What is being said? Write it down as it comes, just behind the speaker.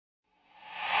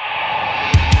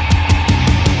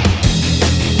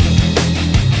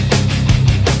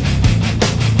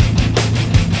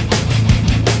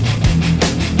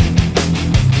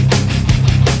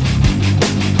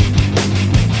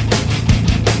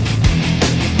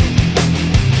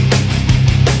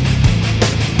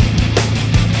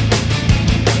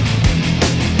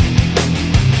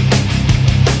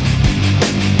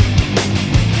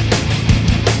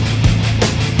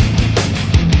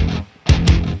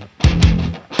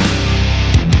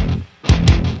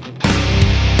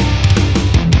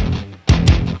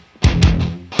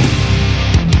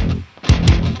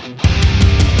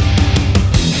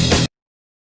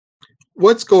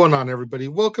What's going on, everybody?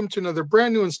 Welcome to another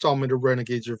brand new installment of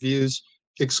Renegades Reviews,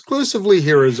 exclusively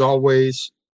here as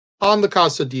always on the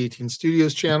Casa D18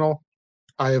 Studios channel.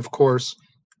 I, of course,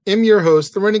 am your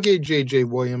host, the Renegade JJ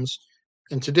Williams,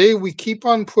 and today we keep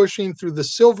on pushing through the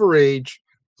silver age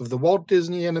of the Walt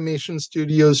Disney Animation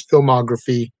Studios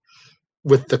filmography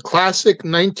with the classic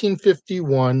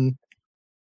 1951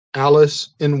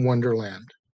 Alice in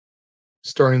Wonderland,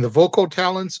 starring the vocal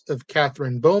talents of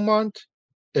Catherine Beaumont,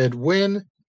 Ed Wynn,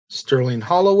 Sterling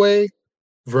Holloway,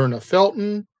 Verna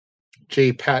Felton,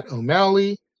 J. Pat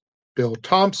O'Malley, Bill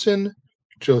Thompson,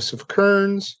 Joseph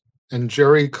Kearns, and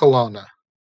Jerry Colonna.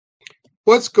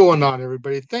 What's going on,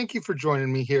 everybody? Thank you for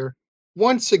joining me here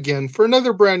once again for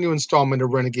another brand new installment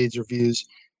of Renegades Reviews.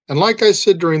 And like I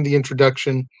said during the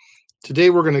introduction, today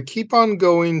we're going to keep on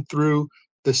going through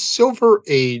the silver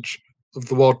age of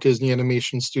the Walt Disney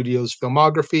Animation Studios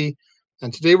filmography.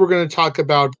 And today we're going to talk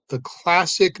about the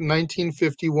classic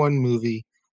 1951 movie,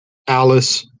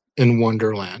 Alice in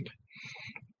Wonderland.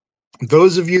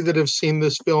 Those of you that have seen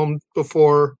this film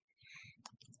before,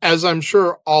 as I'm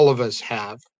sure all of us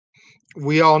have,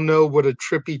 we all know what a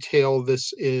trippy tale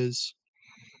this is.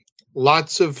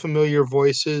 Lots of familiar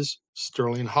voices: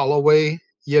 Sterling Holloway,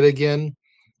 yet again,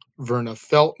 Verna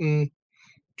Felton,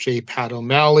 J. Pat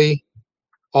O'Malley,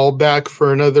 all back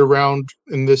for another round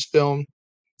in this film.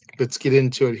 Let's get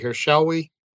into it here, shall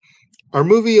we? Our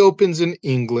movie opens in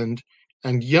England,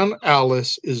 and young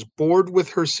Alice is bored with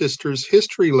her sister's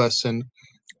history lesson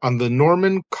on the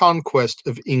Norman conquest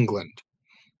of England.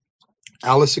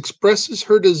 Alice expresses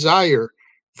her desire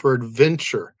for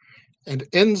adventure and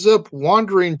ends up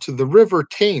wandering to the River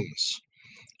Thames.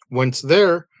 Once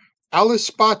there, Alice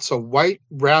spots a white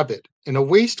rabbit in a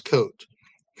waistcoat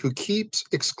who keeps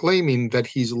exclaiming that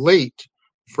he's late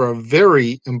for a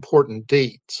very important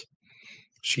date.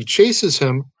 She chases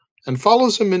him and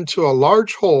follows him into a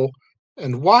large hole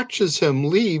and watches him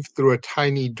leave through a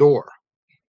tiny door.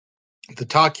 The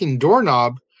talking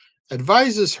doorknob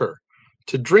advises her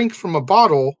to drink from a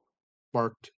bottle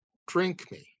marked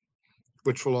 "Drink Me,"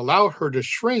 which will allow her to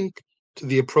shrink to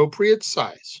the appropriate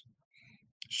size.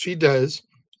 She does,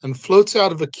 and floats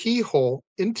out of a keyhole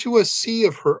into a sea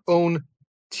of her own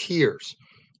tears,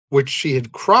 which she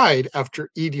had cried after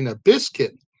eating a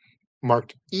biscuit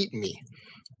marked "Eat Me,"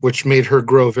 which made her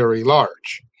grow very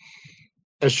large.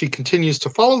 As she continues to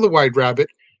follow the White Rabbit,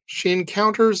 she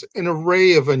encounters an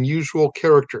array of unusual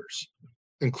characters,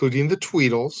 including the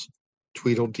Tweedles,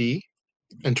 Tweedledee,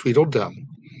 and Tweedledum,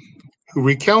 who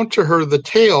recount to her the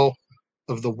tale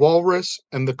of the walrus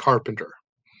and the carpenter.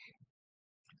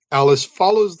 Alice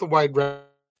follows the White Rabbit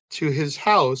to his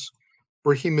house,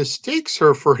 where he mistakes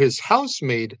her for his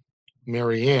housemaid,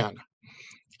 Mary Ann,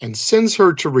 and sends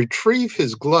her to retrieve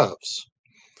his gloves.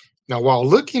 Now, while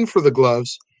looking for the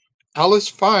gloves, Alice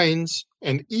finds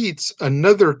and eats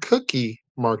another cookie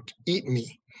marked "Eat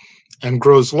Me," and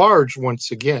grows large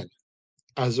once again.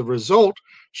 As a result,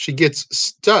 she gets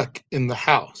stuck in the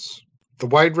house. The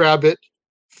White Rabbit,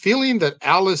 feeling that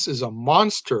Alice is a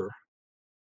monster,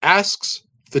 asks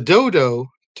the Dodo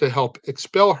to help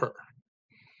expel her.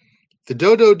 The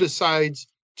Dodo decides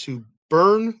to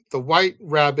burn the White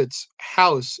Rabbit's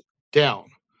house down,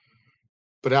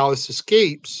 but Alice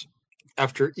escapes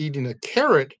after eating a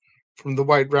carrot from the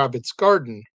White Rabbit's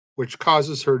garden, which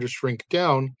causes her to shrink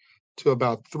down to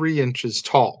about 3 inches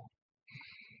tall.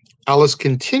 Alice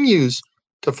continues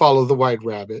to follow the White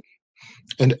Rabbit,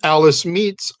 and Alice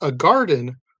meets a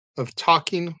garden of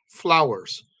talking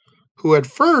flowers, who at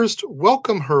first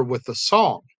welcome her with a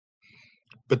song,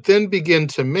 but then begin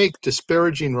to make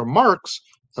disparaging remarks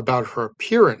about her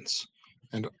appearance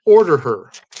and order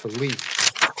her to leave.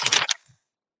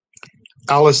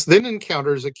 Alice then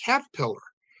encounters a caterpillar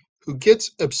who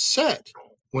gets upset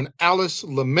when Alice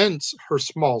laments her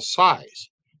small size,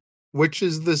 which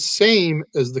is the same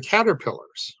as the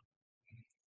caterpillar's.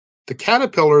 The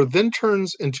caterpillar then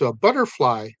turns into a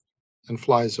butterfly and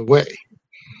flies away.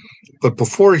 But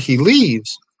before he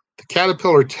leaves, the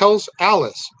caterpillar tells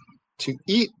Alice to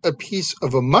eat a piece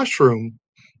of a mushroom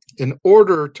in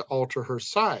order to alter her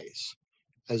size,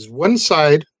 as one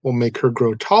side will make her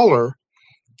grow taller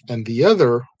and the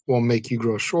other will make you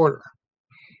grow shorter.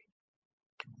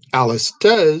 Alice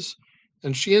does,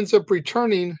 and she ends up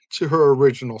returning to her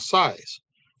original size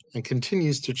and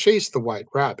continues to chase the White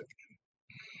Rabbit.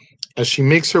 As she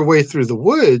makes her way through the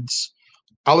woods,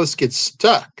 Alice gets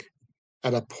stuck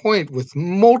at a point with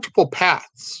multiple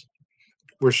paths,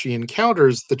 where she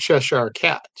encounters the Cheshire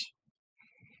Cat.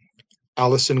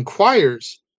 Alice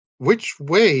inquires which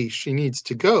way she needs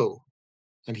to go,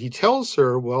 and he tells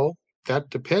her, well, that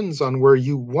depends on where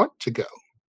you want to go.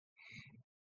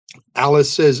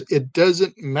 Alice says it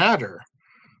doesn't matter,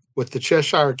 with the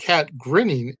Cheshire Cat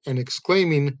grinning and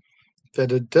exclaiming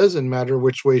that it doesn't matter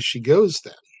which way she goes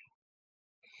then.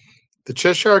 The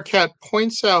Cheshire Cat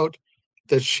points out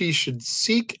that she should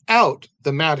seek out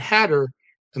the Mad Hatter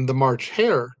and the March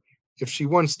Hare if she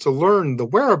wants to learn the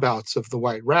whereabouts of the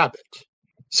White Rabbit.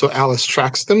 So Alice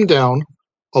tracks them down,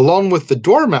 along with the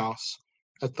Dormouse,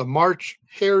 at the March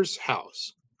Hare's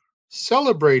house,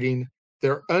 celebrating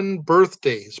their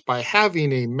unbirthdays by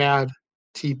having a mad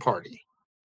tea party.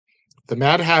 The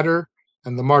Mad Hatter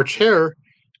and the March Hare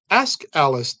ask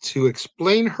Alice to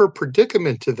explain her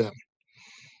predicament to them,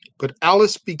 but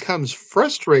Alice becomes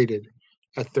frustrated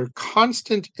at their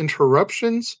constant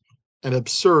interruptions and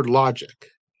absurd logic.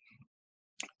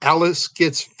 Alice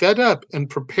gets fed up and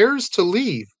prepares to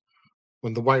leave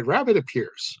when the White Rabbit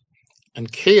appears,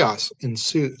 and chaos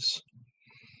ensues.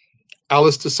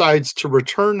 Alice decides to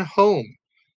return home,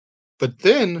 but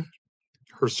then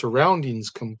her surroundings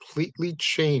completely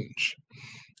change,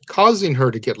 causing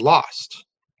her to get lost.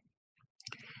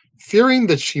 Fearing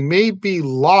that she may be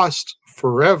lost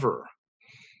forever,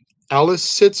 Alice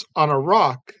sits on a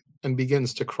rock and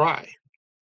begins to cry.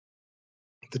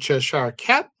 The Cheshire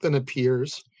Cat then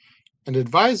appears and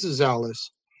advises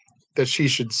Alice that she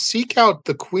should seek out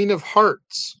the Queen of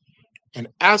Hearts and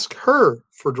ask her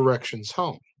for directions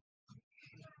home.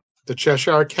 The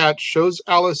Cheshire Cat shows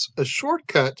Alice a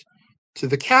shortcut to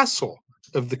the castle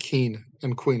of the King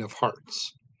and Queen of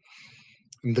Hearts.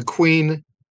 And the Queen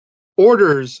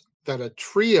orders that a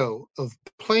trio of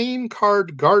playing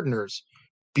card gardeners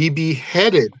be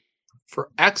beheaded for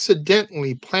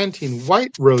accidentally planting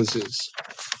white roses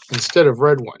instead of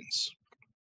red ones.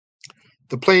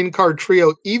 The playing card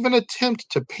trio even attempt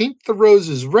to paint the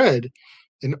roses red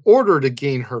in order to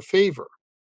gain her favor.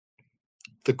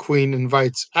 The Queen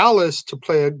invites Alice to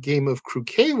play a game of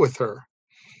croquet with her,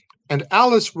 and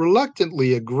Alice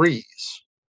reluctantly agrees.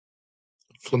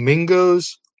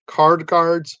 Flamingos, card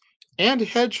guards, and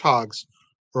hedgehogs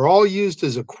are all used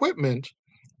as equipment,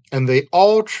 and they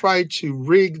all try to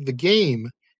rig the game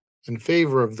in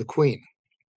favor of the Queen.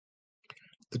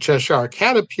 The Cheshire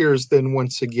Cat appears then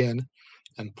once again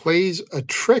and plays a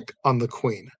trick on the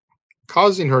Queen,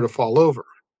 causing her to fall over.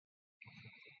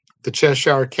 The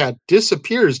Cheshire Cat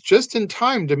disappears just in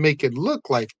time to make it look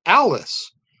like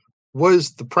Alice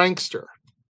was the prankster.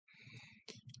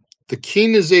 The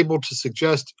king is able to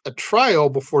suggest a trial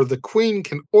before the Queen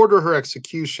can order her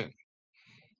execution.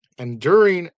 And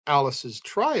during Alice's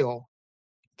trial,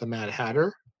 the Mad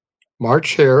Hatter,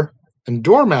 March Hare, and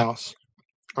Dormouse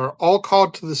are all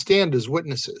called to the stand as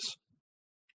witnesses.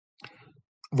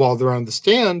 While they're on the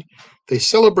stand, they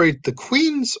celebrate the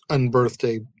Queen's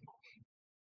unbirthday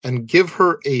and give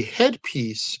her a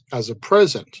headpiece as a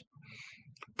present.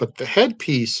 But the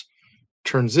headpiece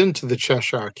turns into the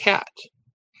Cheshire Cat.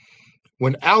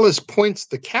 When Alice points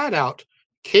the cat out,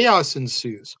 chaos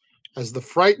ensues as the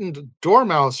frightened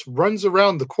Dormouse runs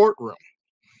around the courtroom.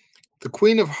 The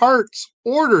Queen of Hearts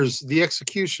orders the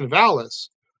execution of Alice,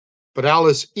 but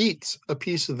Alice eats a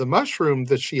piece of the mushroom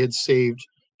that she had saved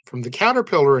from the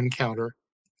caterpillar encounter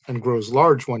and grows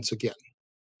large once again.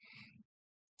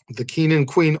 The king and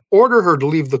queen order her to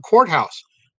leave the courthouse,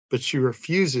 but she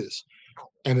refuses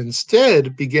and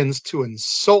instead begins to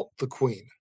insult the queen.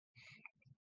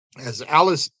 As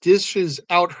Alice dishes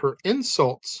out her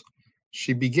insults,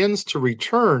 she begins to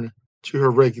return to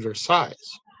her regular size.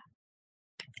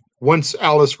 Once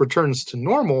Alice returns to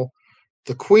normal,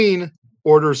 the queen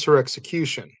orders her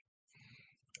execution.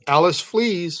 Alice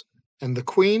flees, and the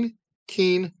queen,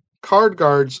 king, card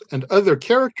guards, and other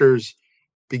characters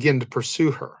begin to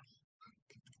pursue her.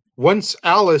 Once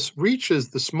Alice reaches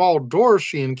the small door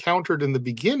she encountered in the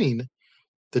beginning,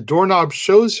 the doorknob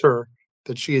shows her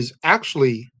that she is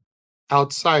actually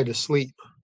outside asleep.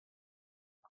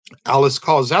 Alice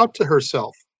calls out to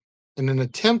herself in an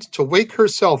attempt to wake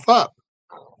herself up,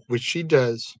 which she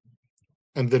does,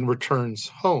 and then returns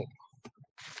home.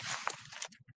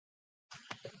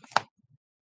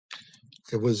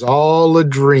 It was all a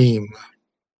dream.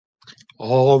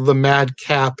 All the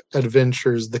madcap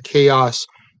adventures, the chaos,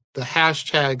 the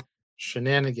hashtag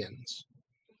shenanigans,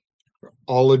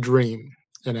 all a dream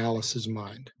in Alice's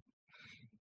mind.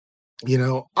 You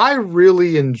know, I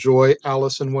really enjoy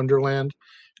Alice in Wonderland,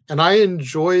 and I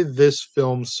enjoy this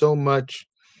film so much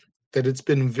that it's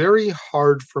been very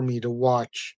hard for me to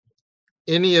watch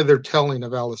any other telling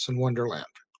of Alice in Wonderland.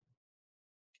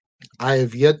 I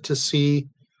have yet to see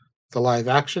the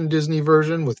live-action Disney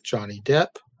version with Johnny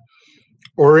Depp,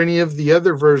 or any of the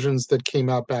other versions that came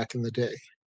out back in the day.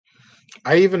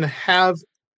 I even have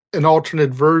an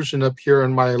alternate version up here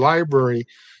in my library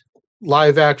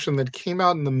live action that came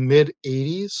out in the mid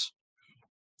 80s.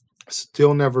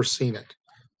 Still never seen it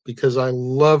because I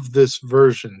love this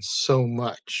version so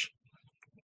much.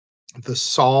 The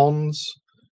Psalms,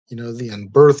 the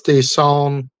Unbirthday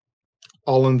Psalm,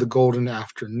 All in the Golden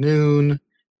Afternoon,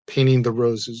 Painting the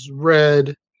Roses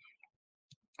Red.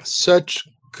 Such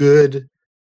good,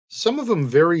 some of them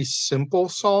very simple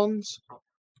songs,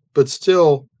 but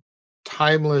still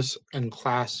timeless and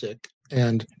classic.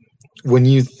 And when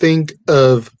you think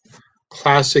of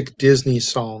classic Disney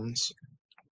songs,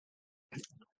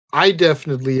 I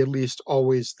definitely at least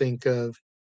always think of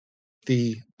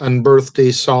the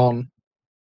Unbirthday Song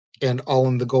and All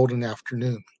in the Golden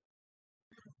Afternoon.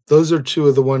 Those are two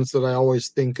of the ones that I always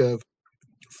think of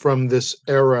from this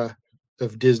era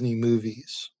of Disney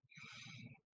movies.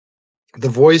 The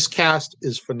voice cast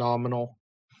is phenomenal.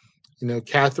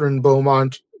 Catherine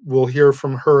Beaumont, we'll hear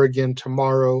from her again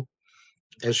tomorrow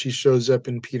as she shows up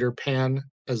in Peter Pan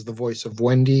as the voice of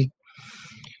Wendy.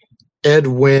 Ed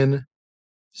Wynn,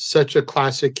 such a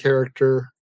classic character,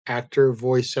 actor,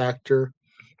 voice actor.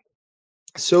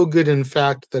 So good, in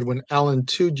fact, that when Alan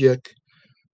Tudyk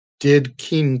did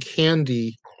King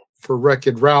Candy for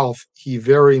Wreck-It Ralph, he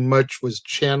very much was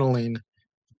channeling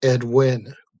Ed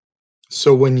Wynn.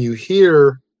 So when you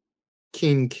hear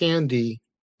King Candy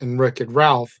in Wreck-It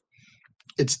Ralph,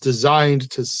 it's designed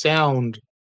to sound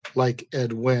like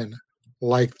Ed Wynn,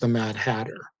 like the Mad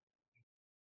Hatter.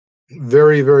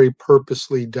 Very, very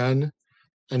purposely done,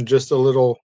 and just a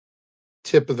little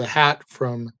tip of the hat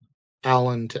from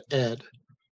Alan to Ed,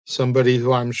 somebody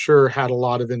who I'm sure had a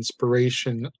lot of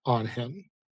inspiration on him.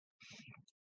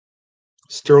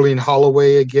 Sterling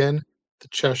Holloway again, the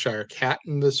Cheshire Cat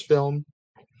in this film.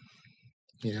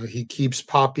 He keeps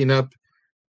popping up.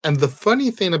 And the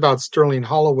funny thing about Sterling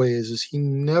Holloway is he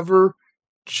never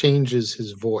changes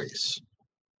his voice.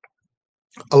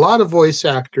 A lot of voice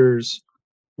actors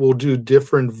will do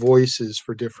different voices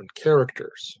for different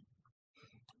characters.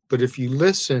 But if you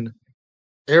listen,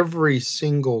 every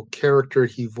single character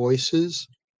he voices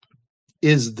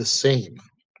is the same.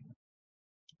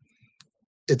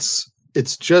 It's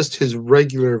just his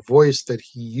regular voice that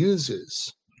he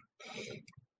uses.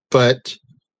 But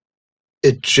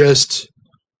it just,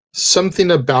 something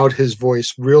about his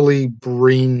voice really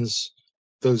brings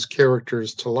those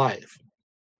characters to life.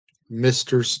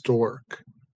 Mr. Stork,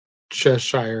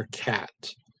 Cheshire Cat,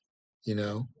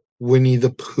 Winnie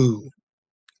the Pooh,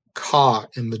 Kaa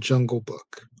in the Jungle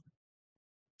Book,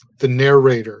 the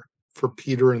narrator for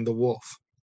Peter and the Wolf,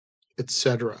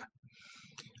 etc.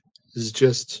 Is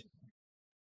just,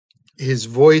 his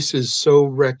voice is so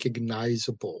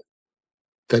recognizable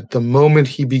that the moment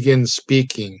he begins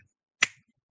speaking,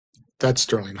 that's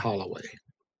Sterling Holloway.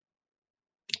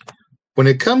 When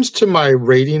it comes to my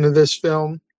rating of this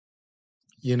film,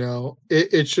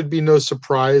 it should be no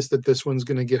surprise that this one's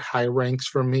going to get high ranks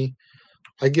from me.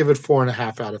 I give it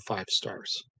 4.5 out of 5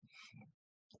 stars.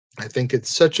 I think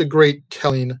it's such a great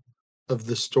telling of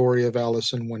the story of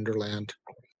Alice in Wonderland.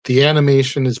 The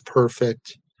animation is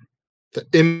perfect. The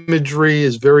imagery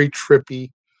is very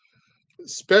trippy,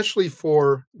 especially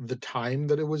for the time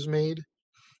that it was made.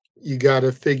 You got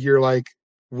to figure, like,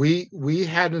 we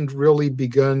hadn't really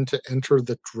begun to enter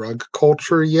the drug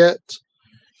culture yet.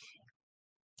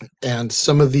 And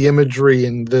some of the imagery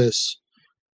in this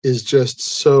is just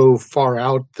so far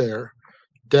out there,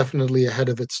 definitely ahead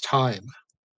of its time.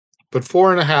 But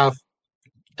 4.5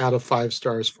 out of 5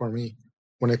 stars for me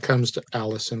when it comes to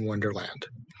Alice in Wonderland.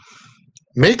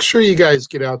 Make sure you guys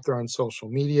get out there on social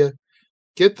media,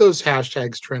 get those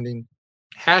hashtags trending,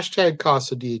 hashtag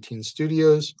Casa D18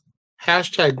 Studios,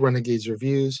 hashtag Renegades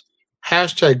Reviews,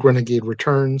 hashtag Renegade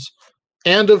Returns,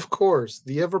 and of course,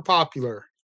 the ever popular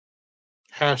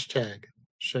hashtag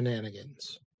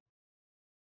Shenanigans.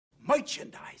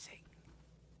 Merchandising.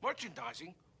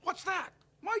 Merchandising? What's that?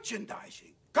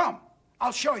 Merchandising. Come,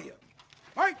 I'll show you.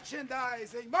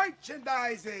 Merchandising,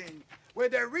 where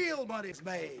the real money's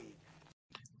made.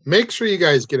 Make sure you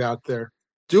guys get out there.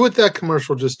 Do what that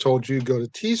commercial just told you. Go to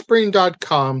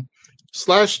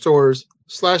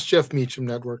teespring.com/stores/Jeff Meacham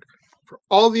Network for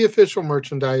all the official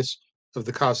merchandise of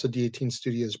the Casa D18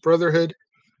 Studios Brotherhood.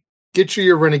 Get you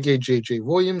your Renegade JJ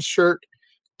Williams shirt,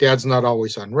 Dad's Not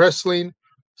Always on Wrestling,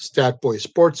 Statboy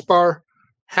Sports Bar,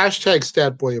 hashtag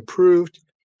Statboy Approved,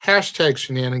 hashtag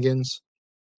Shenanigans.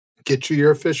 Get you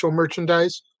your official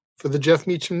merchandise for the Jeff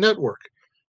Meacham Network.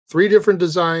 3 different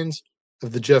designs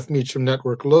of the Jeff Meacham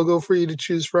Network logo for you to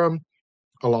choose from,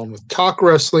 along with Talk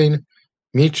Wrestling,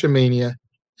 Meachamania,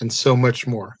 and so much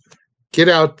more. Get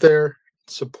out there,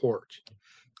 support.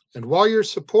 And while you're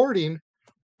supporting,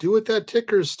 do what that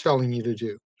ticker is telling you to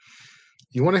do.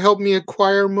 You want to help me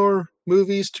acquire more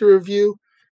movies to review?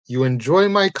 You enjoy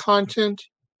my content?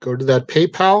 Go to that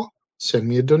PayPal, send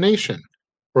me a donation,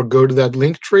 or go to that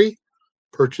link tree,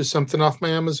 purchase something off my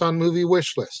Amazon movie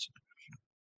wish list.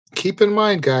 Keep in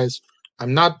mind, guys,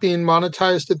 I'm not being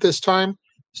monetized at this time.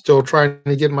 Still trying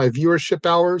to get my viewership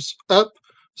hours up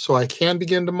so I can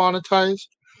begin to monetize.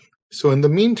 So in the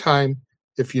meantime,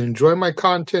 if you enjoy my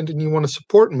content and you want to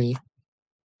support me,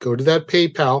 go to that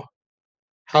PayPal,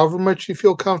 however much you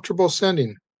feel comfortable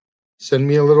sending. Send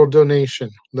me a little donation.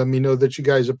 Let me know that you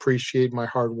guys appreciate my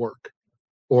hard work.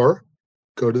 Or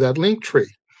go to that link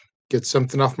tree. Get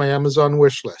something off my Amazon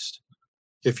wish list.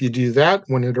 If you do that,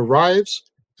 when it arrives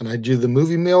and I do the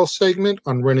movie mail segment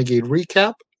on Renegade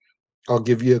Recap, I'll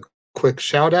give you a quick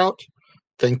shout out.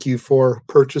 Thank you for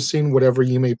purchasing whatever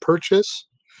you may purchase.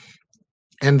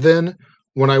 And then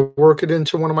when I work it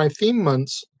into one of my theme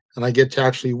months and I get to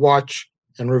actually watch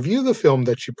and review the film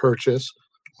that you purchase,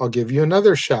 I'll give you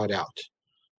another shout out.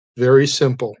 Very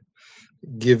simple.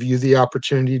 Give you the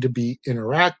opportunity to be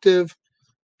interactive,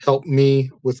 help me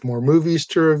with more movies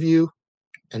to review,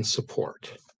 and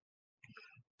support.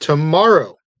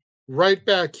 Tomorrow, right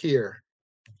back here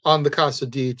on the Casa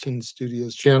D18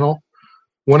 Studios channel,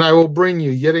 when I will bring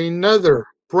you yet another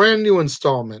brand new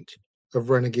installment of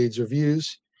Renegades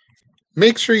Reviews.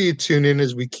 Make sure you tune in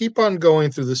as we keep on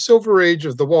going through the Silver Age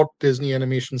of the Walt Disney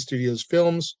Animation Studios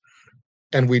films,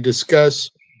 and we discuss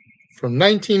from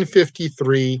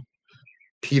 1953,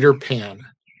 Peter Pan,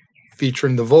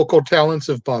 featuring the vocal talents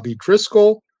of Bobby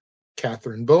Driscoll,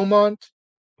 Catherine Beaumont,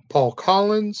 Paul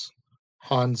Collins,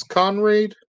 Hans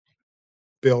Conried,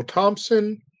 Bill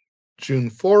Thompson, June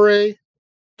Foray,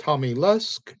 Tommy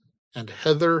Lusk, and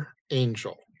Heather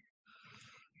Angel.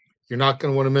 You're not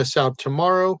going to want to miss out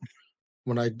tomorrow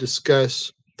when I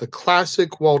discuss the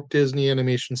classic Walt Disney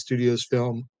Animation Studios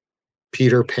film,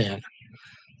 Peter Pan.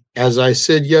 As I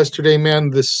said yesterday, man,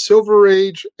 the Silver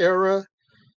Age era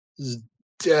is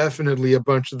definitely a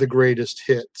bunch of the greatest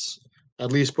hits,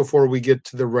 at least before we get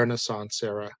to the Renaissance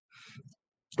era.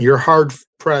 You're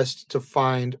hard-pressed to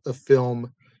find a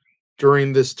film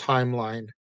during this timeline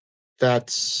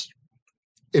that's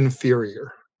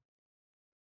inferior.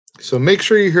 So make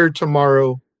sure you're here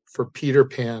tomorrow for Peter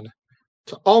Pan.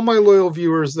 To all my loyal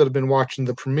viewers that have been watching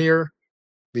the premiere,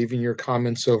 leaving your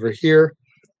comments over here,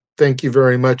 thank you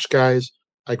very much, guys.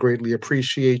 I greatly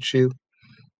appreciate you.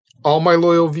 All my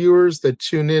loyal viewers that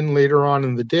tune in later on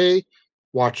in the day,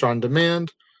 watch on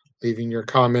demand, leaving your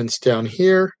comments down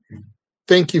here.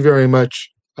 Thank you very much.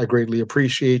 I greatly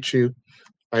appreciate you.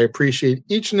 I appreciate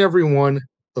each and every one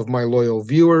of my loyal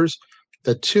viewers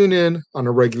that tune in on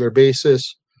a regular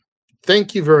basis.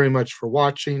 Thank you very much for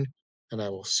watching, and I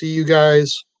will see you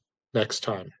guys next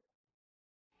time.